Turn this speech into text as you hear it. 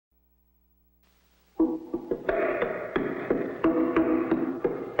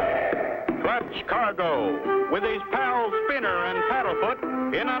Cargo with his pals Spinner and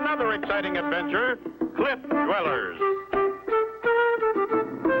Paddlefoot in another exciting adventure, Cliff Dwellers.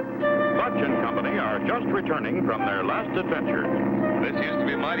 Clutch and Company are just returning from their last adventure. This used to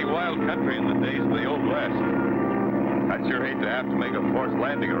be a mighty wild country in the days of the Old West. I'd sure hate to have to make a forced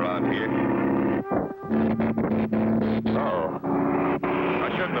landing around here. Oh. I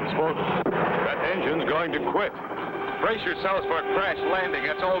shouldn't have spoken. That engine's going to quit. Brace yourselves for a crash landing.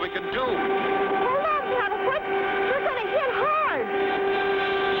 That's all we can do. Hold on, Paddlefoot. We're going to hit hard.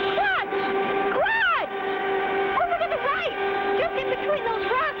 Clutch! Clutch! Over to the right. Just in between those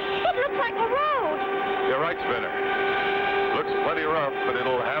rocks. It looks like a road. You're right, Spinner. Looks plenty rough, but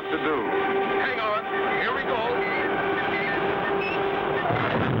it'll have to do. Hang on. Here we go.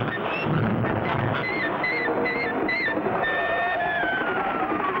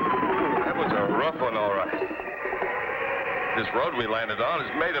 That was a rough one, all right. This road we landed on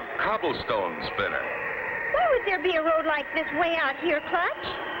is made of cobblestone, Spinner. Why would there be a road like this way out here,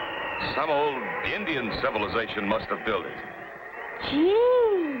 Clutch? Some old Indian civilization must have built it.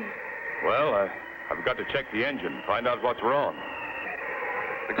 Gee. Well, I've got to check the engine, find out what's wrong.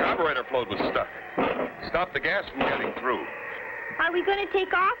 The carburetor float was stuck. Stopped the gas from getting through. Are we going to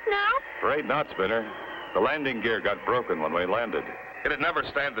take off now? Afraid not, Spinner. The landing gear got broken when we landed. It'd never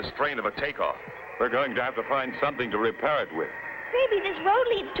stand the strain of a takeoff. We're going to have to find something to repair it with. Maybe this road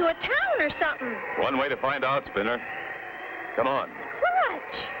leads to a town or something. One way to find out, Spinner. Come on.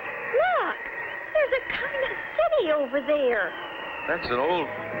 Clutch! Look! There's a kind of city over there. That's an old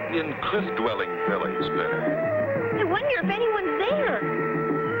Indian cliff-dwelling village, Spinner. I wonder if anyone's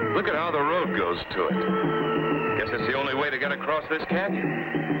there. Look at how the road goes to it. Guess it's the only way to get across this canyon.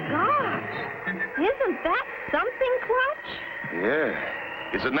 Gosh! Isn't that something, Clutch? Yeah.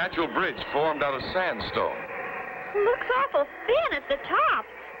 It's a natural bridge formed out of sandstone. Looks awful thin at the top.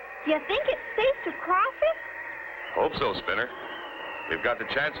 Do you think it's safe to cross it? Hope so, Spinner. We've got the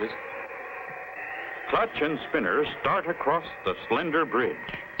chances. Clutch and Spinner start across the slender bridge.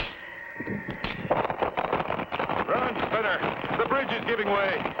 Run, Spinner! The bridge is giving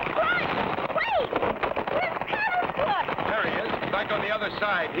way. Clutch! Wait! Where's Paddlefoot? There he is, back on the other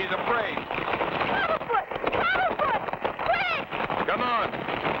side. He's afraid. Paddlefoot! Paddlefoot! Quick! Come on.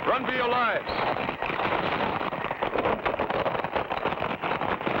 Run for your lives.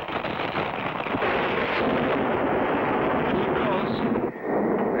 There she goes.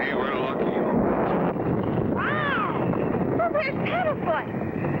 We were lucky. Wow! Well, where's Paddlefoot?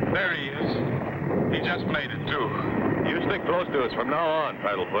 There he is. He just made it, too. You stick close to us from now on,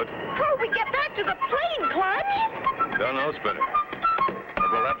 Paddlefoot. How'll we get back to the plane, Clutch? Don't know, Spinner.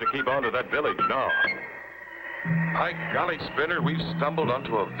 But we'll have to keep on to that village now. By golly, Spinner, we've stumbled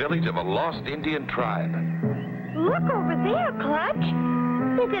onto a village of a lost Indian tribe. Look over there, Clutch.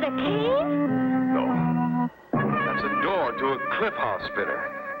 Is it a cave? No. That's a door to a cliff house, Spinner.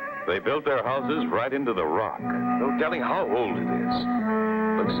 They built their houses right into the rock. No telling how old it is.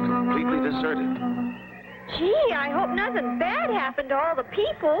 Looks completely deserted. Gee, I hope nothing bad happened to all the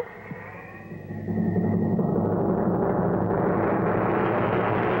people.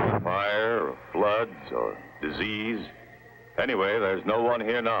 Fire, or floods, or disease. Anyway, there's no one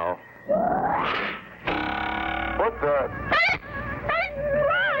here now. What the?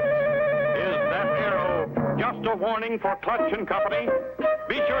 Is that arrow just a warning for Clutch and Company?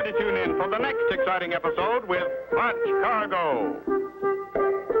 Be sure to tune in for the next exciting episode with Clutch Cargo.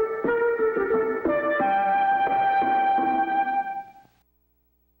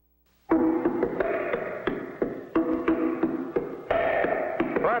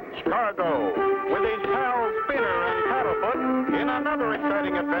 Clutch Cargo, with his pals Spinner and Paddlefoot in another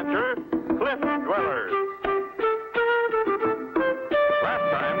exciting adventure, Cliff Dwellers. Last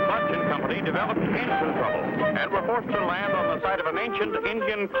time, Clutch and Company developed engine trouble and were forced to land on the site of an ancient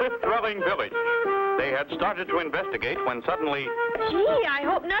Indian cliff-dwelling village. They had started to investigate when suddenly... Gee, I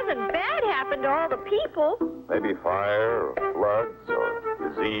hope nothing bad happened to all the people. Maybe fire, or floods, or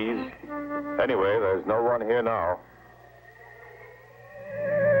disease. Anyway, there's no one here now.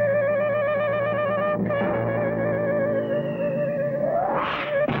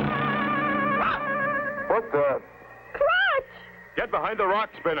 What the? Clutch! Get behind the rock,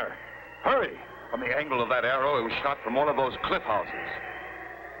 Spinner. Hurry. From the angle of that arrow, it was shot from one of those cliff houses.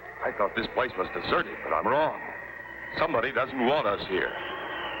 I thought this place was deserted, but I'm wrong. Somebody doesn't want us here.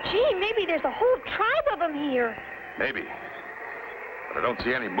 Gee, maybe there's a whole tribe of them here. Maybe. But I don't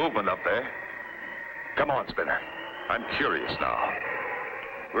see any movement up there. Come on, Spinner. I'm curious now.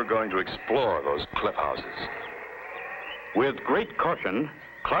 We're going to explore those cliff houses. With great caution,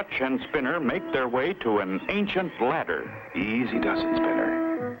 Clutch and Spinner make their way to an ancient ladder. Easy does it,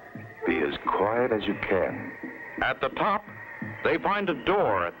 Spinner. Be as quiet as you can. At the top, they find a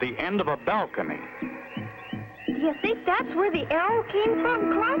door at the end of a balcony. Do you think that's where the arrow came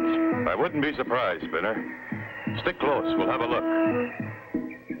from, Clutch? I wouldn't be surprised, Spinner. Stick close. We'll have a look.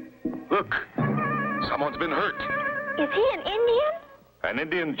 Look. Someone's been hurt. Is he an Indian? An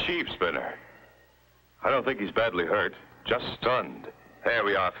Indian chief, Spinner. I don't think he's badly hurt. Just stunned. There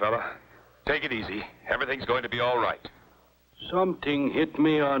we are, fella. Take it easy. Everything's going to be all right. Something hit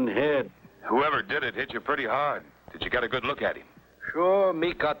me on head. Whoever did it hit you pretty hard. Did you get a good look at him? Sure,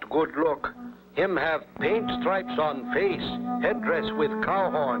 me got good look. Him have paint stripes on face, headdress with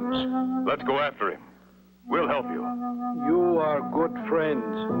cow horns. Let's go after him. We'll help you. You are good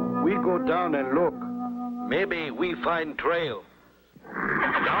friends. We go down and look. Maybe we find trail.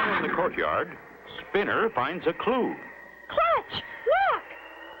 Down in the courtyard, Spinner finds a clue. Clutch, look!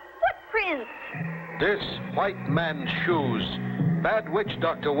 Footprints! This white man's shoes. Bad witch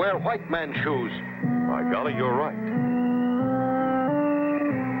doctor wear white man's shoes. By golly, you're right.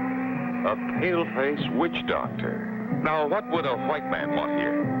 A pale-faced witch doctor. Now, what would a white man want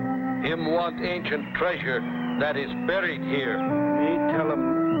here? Him want ancient treasure that is buried here. Me tell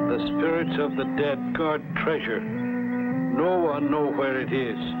him the spirits of the dead guard treasure. No one know where it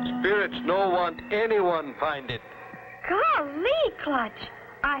is. Spirits no want anyone find it. Golly, Clutch!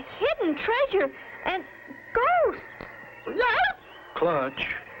 A hidden treasure and ghosts! Clutch?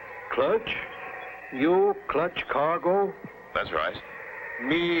 Clutch? You Clutch Cargo? That's right.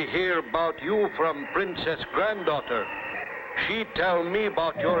 Me hear about you from Princess Granddaughter. She tell me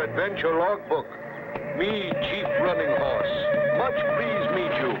about your adventure logbook. Me Chief Running Horse. Much pleased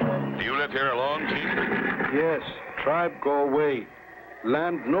meet you. Do you live here alone, Chief? Yes, tribe go away.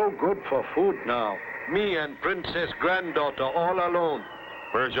 Land no good for food now. Me and Princess Granddaughter all alone.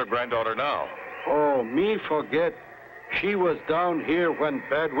 Where's your granddaughter now? Oh, me forget. She was down here when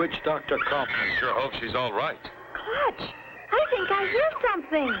Bad Witch Doctor come. I sure hope she's all right. Clutch, I think I hear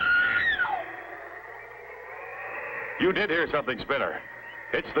something. You did hear something, Spinner.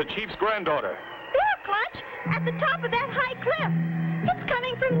 It's the Chief's granddaughter. There, Clutch, at the top of that high cliff. It's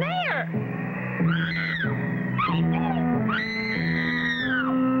coming from there.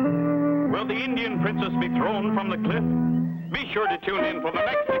 Will the Indian princess be thrown from the cliff? Be sure to tune in for the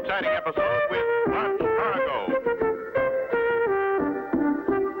next exciting episode with Clutch Cargo.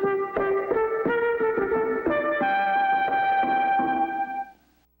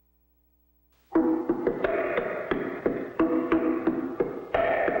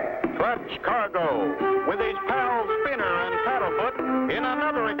 Clutch Cargo, with his pals Spinner and Paddlefoot in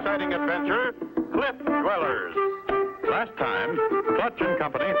another exciting adventure, Cliff Dwellers. Last time, Clutch and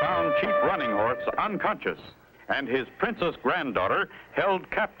Company found Chief Running Horse unconscious and his princess granddaughter held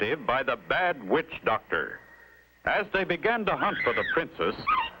captive by the Bad Witch Doctor. As they began to hunt for the princess...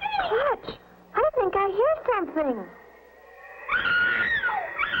 Clutch, I think I hear something.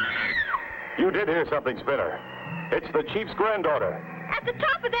 You did hear something, Spinner. It's the Chief's granddaughter. At the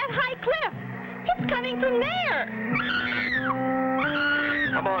top of that high cliff. It's coming from there.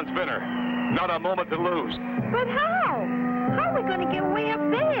 Come on, Spinner. Not a moment to lose. But how? How are we going to get way up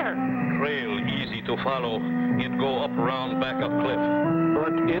there? Trail easy to follow. It go up around back up cliff.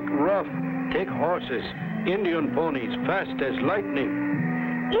 But it rough. Take horses. Indian ponies fast as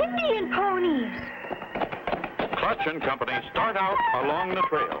lightning. Indian ponies. Clutch and Company start out along the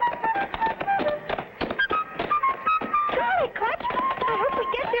trail. Golly, Clutch, I hope we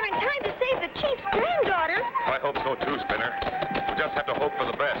get there in time to save the chief's granddaughter. I hope so too, Spinner. We just have to hope for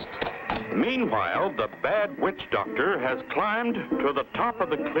the best. Meanwhile, the Bad Witch Doctor has climbed to the top of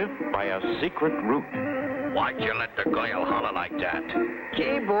the cliff by a secret route. Why'd you let the girl holler like that?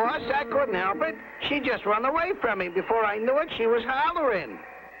 Gee, boss, I couldn't help it. She just run away from me. Before I knew it, she was hollering.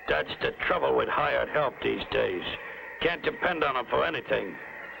 That's the trouble with hired help these days. Can't depend on them for anything.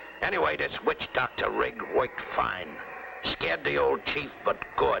 Anyway, this witch doctor rig worked fine. Scared the old chief, but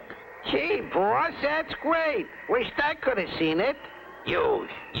good. Gee, boss, that's great. Wished I could have seen it.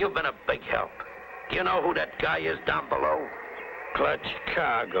 You've been a big help. Do you know who that guy is down below? Clutch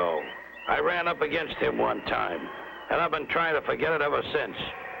Cargo. I ran up against him one time, and I've been trying to forget it ever since.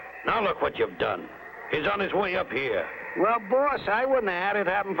 Now look what you've done. He's on his way up here. Well, boss, I wouldn't have had it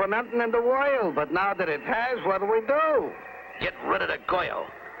happen for nothing in the world, but now that it has, what do we do? Get rid of the girl.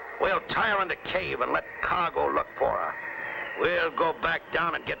 We'll tie her in the cave and let Cargo look for her. We'll go back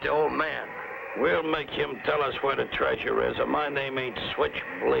down and get the old man. We'll make him tell us where the treasure is, or my name ain't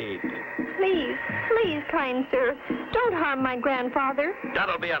Switchblade. Please, please, kind sir, don't harm my grandfather.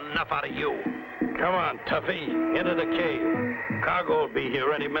 That'll be enough out of you. Come on, Tuffy, into the cave. Cargo will be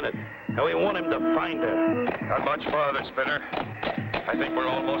here any minute, and we want him to find her. Not much farther, Spinner. I think we're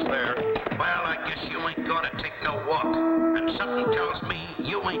almost there. Well, I guess you ain't gonna take no walk. And something tells me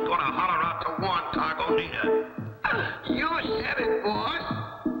you ain't gonna holler out to warn Cargo neither. You said it, boss.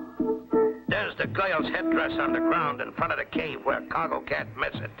 There's the girl's headdress on the ground in front of the cave where Cargo can't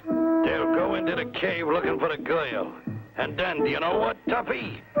miss it. They'll go into the cave looking for the girl. And then, do you know what,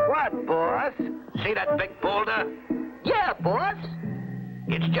 Tuffy? What, boss? See that big boulder? Yeah, boss.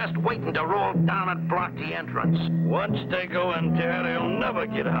 It's just waiting to roll down and block the entrance. Once they go in there, they'll never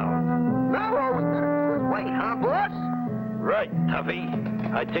get out. No, wait, huh, boss? Right, Tuffy.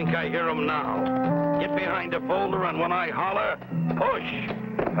 I think I hear 'em now. Get behind the boulder, and when I holler, push.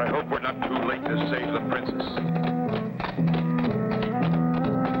 I hope we're not too late to save the princess.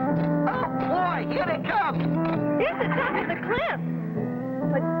 Oh, boy, here they come. There's the top of the cliff.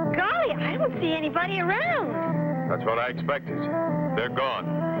 But golly, I don't see anybody around. That's what I expected. They're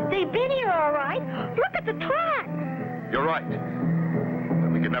gone. They've been here all right. Look at the track. You're right.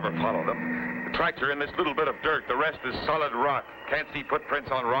 But we could never follow them. The tracks are in this little bit of dirt. The rest is solid rock. Can't see footprints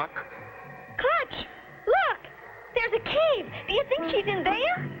on rock. Clutch, look. There's a cave. Do you think she's in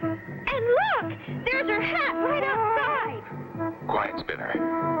there? And look, there's her hat right outside. Quiet, Spinner.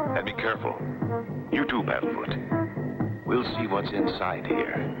 And be careful. You too, Paddlefoot. We'll see what's inside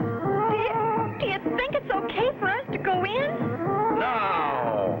here. Do you think it's okay for us to go in?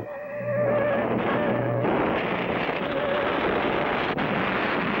 Now!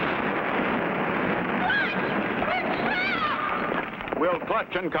 Will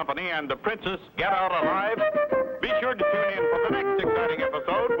Clutch and Company and the princess get out alive? Be sure to tune in for the next exciting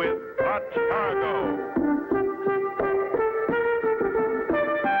episode with Clutch Cargo.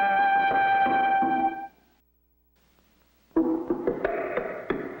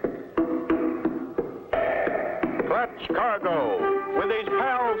 Clutch Cargo, with his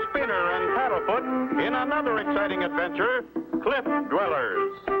pals Spinner and Paddlefoot in another exciting adventure, Cliff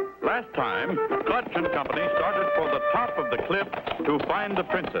Dwellers. Last time, Clutch and Company started for the top of the cliff to find the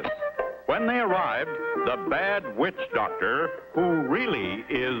princess. When they arrived, the bad witch doctor, who really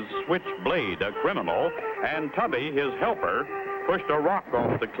is Switchblade, a criminal, and Tubby, his helper, pushed a rock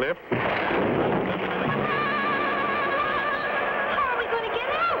off the cliff. How are we going to get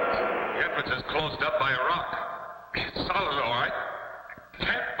out? The entrance is closed up by a rock. It's solid, all right.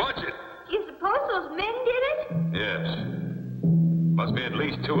 Can't budge it. Do you suppose those men did it? Yes. Must be at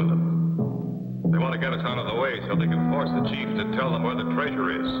least two of them. They want to get us out of the way so they can force the chief to tell them where the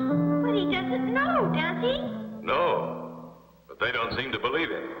treasure is. But he doesn't know, does he? No, but they don't seem to believe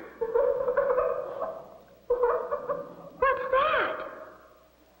it. What's that?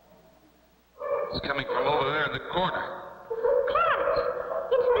 It's coming from over there in the corner. Clutch!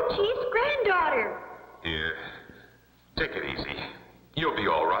 It's the chief's granddaughter. Here, take it easy. You'll be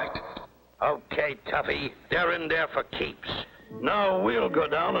all right. Okay, Tuffy. They're in there for keeps. Now we'll go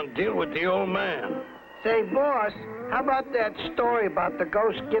down and deal with the old man. Say, boss, how about that story about the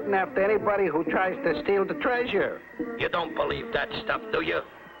ghost getting after anybody who tries to steal the treasure? You don't believe that stuff, do you?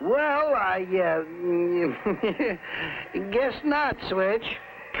 Well, I guess not, Switch.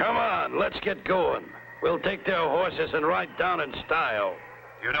 Come on, let's get going. We'll take their horses and ride down in style.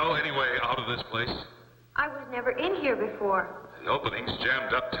 You know any way out of this place? I was never in here before. The opening's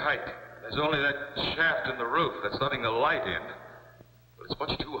jammed up tight. There's only that shaft in the roof that's letting the light in. But it's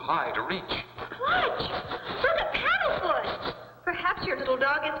much too high to reach. Clutch! Look at Paddlefoot! Perhaps your little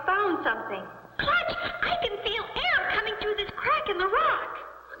dog has found something. Clutch! I can feel air coming through this crack in the rock.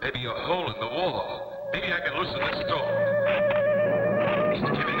 Maybe a hole in the wall. Maybe I can loosen this stone.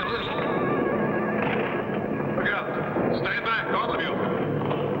 It's giving a little. Look out. Stand back, all of you.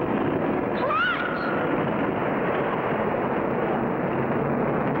 Clutch!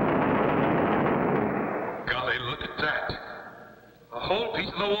 Golly, look at that. A whole piece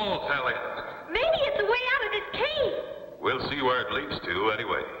of the wall fell in. Maybe it's a way out of this cave. We'll see where it leads to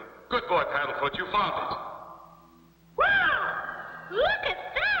anyway. Good boy, Paddlefoot. You found it. Wow! Look at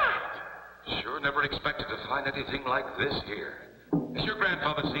that! Sure never expected to find anything like this here. Has your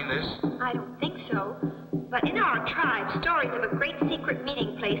grandfather seen this? I don't think so. But in our tribe, stories of a great secret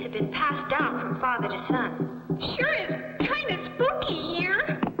meeting place have been passed down from father to son. Sure is kind of spooky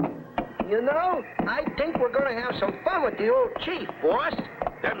here. You know, I think we're going to have some fun with the old chief, boss.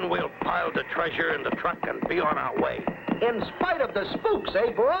 Then we'll pile the treasure in the truck and be on our way. In spite of the spooks,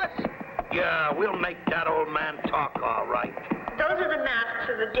 eh, boss? Yeah, we'll make that old man talk all right. Those are the masks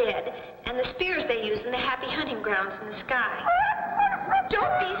of the dead, and the spears they use in the happy hunting grounds in the sky.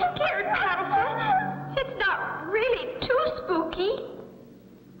 Don't be scared, Paddlefoot. It's not really too spooky.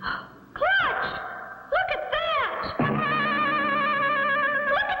 Clutch! Look at that!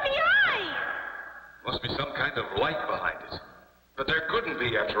 Look at the eye! Must be some kind of light behind it. But there couldn't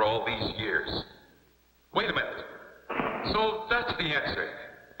be after all these years. Wait a minute. So that's the answer.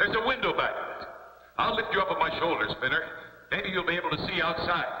 There's a window back of it. I'll lift you up on my shoulder, Spinner. Maybe you'll be able to see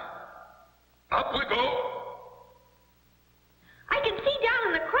outside. Up we go. I can see down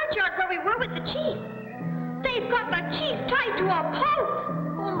in the courtyard where we were with the chief. They've got the chief tied to a post.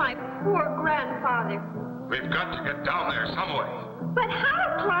 Oh, my poor grandfather. We've got to get down there some way. But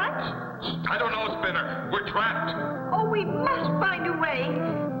how, Clutch? I don't know, Spinner. We're trapped. Oh, we must find a way.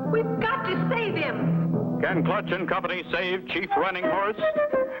 We've got to save him. Can Clutch and Company save Chief Running Horse?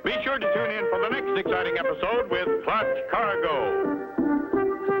 Be sure to tune in for the next exciting episode with Clutch Cargo.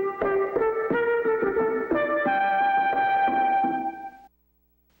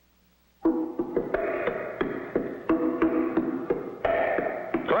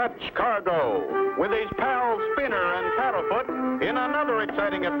 Clutch Cargo, with his pals Spinner and Paddlefoot in another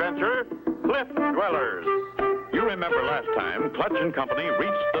exciting adventure, Cliff Dwellers. You remember last time, Clutch and Company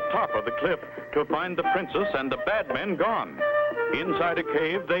reached the top of the cliff to find the princess and the bad men gone. Inside a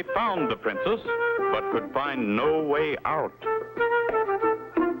cave, they found the princess, but could find no way out. They've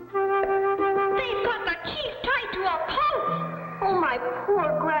got the chief tied to a post. Oh, my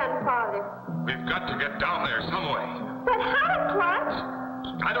poor grandfather. We've got to get down there some way. But how, Clutch?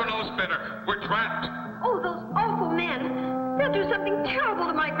 I don't know, Spinner. We're trapped. Oh, those awful men. They'll do something terrible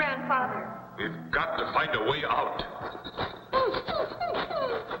to my grandfather. We've got to find a way out.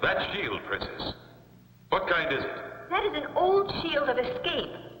 That shield, Princess. What kind is it? That is an old shield of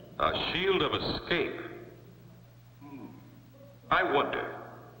escape. A shield of escape. I wonder.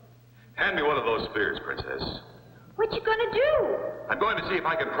 Hand me one of those spears, Princess. What you gonna do? I'm going to see if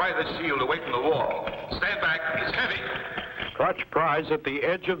I can pry this shield away from the wall. Stand back. It's heavy. Clutch pries at the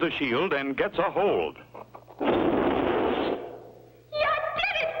edge of the shield and gets a hold. You did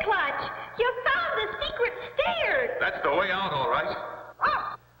it, Clutch! You found the secret stairs! That's the way out, all right.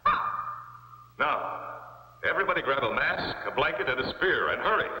 Now, everybody grab a mask, a blanket, and a spear, and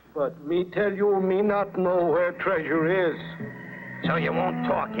hurry. But me tell you, me not know where treasure is. So you won't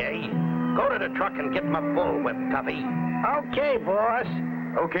talk, eh? Go to the truck and get my bullwhip, Tuffy. Okay, boss.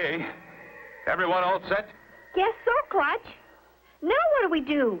 Okay. Everyone all set? Guess so, Clutch. Now what do we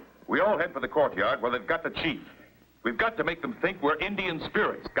do? We all head for the courtyard where they've got the chief. We've got to make them think we're Indian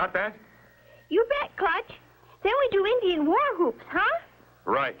spirits. Got that? You bet, Clutch. Then we do Indian war hoops, huh?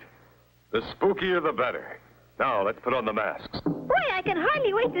 Right. The spookier, the better. Now, let's put on the masks. Boy, I can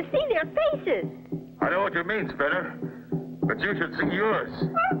hardly wait to see their faces. I know what you mean, Spinner. But you should see yours.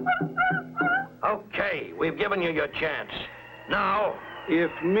 Okay, we've given you your chance. Now,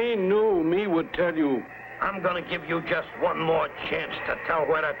 If me knew, me would tell you. I'm gonna give you just one more chance to tell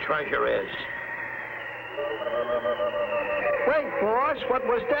where the treasure is. Wait, boss, what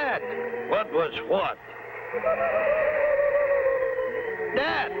was that? What was what?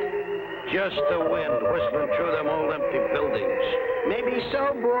 That. Just the wind whistling through them old empty buildings. Maybe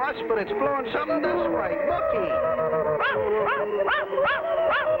so, boss, but it's blowing something this way. Looky.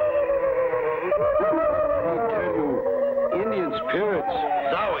 I tell you, Indian spirits.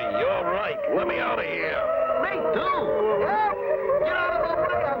 Zoe, you're right. Let me out of here. Me too. Help! Get out of the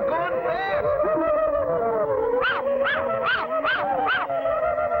way. I'm going fast.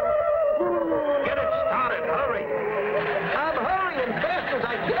 Get it started. Hurry. I'm hurrying fast as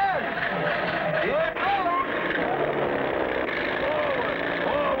I can. Here it goes.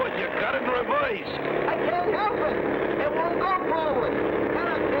 Forward. You got it in reverse. I can't help it. It won't go forward. And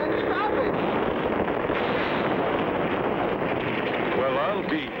I can't stop it. Well, I'll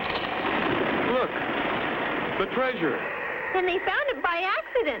be. Look, the treasure. And they found it by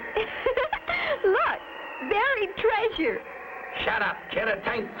accident. Look, buried treasure. Shut up, kid. It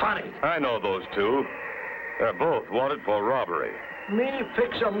ain't funny. I know those two. They're both wanted for robbery. Me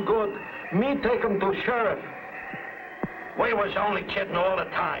fix 'em good. Me take 'em to sheriff. We was only kidding all the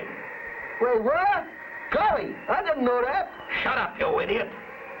time. Wait, what? Golly, I didn't know that. Shut up, you idiot.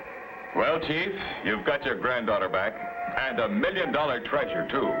 Well, Chief, you've got your granddaughter back. And $1 million treasure,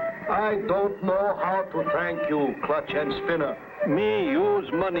 too. I don't know how to thank you, Clutch and Spinner. Me use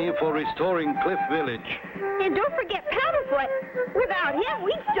money for restoring Cliff Village. And don't forget Paddlefoot. Without him,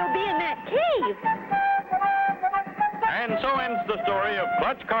 we'd still be in that cave. And so ends the story of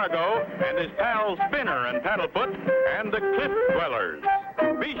Clutch Cargo and his pals Spinner and Paddlefoot and the Cliff Dwellers.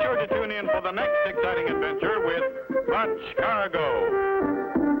 Be sure to tune in for the next exciting adventure with Clutch Cargo.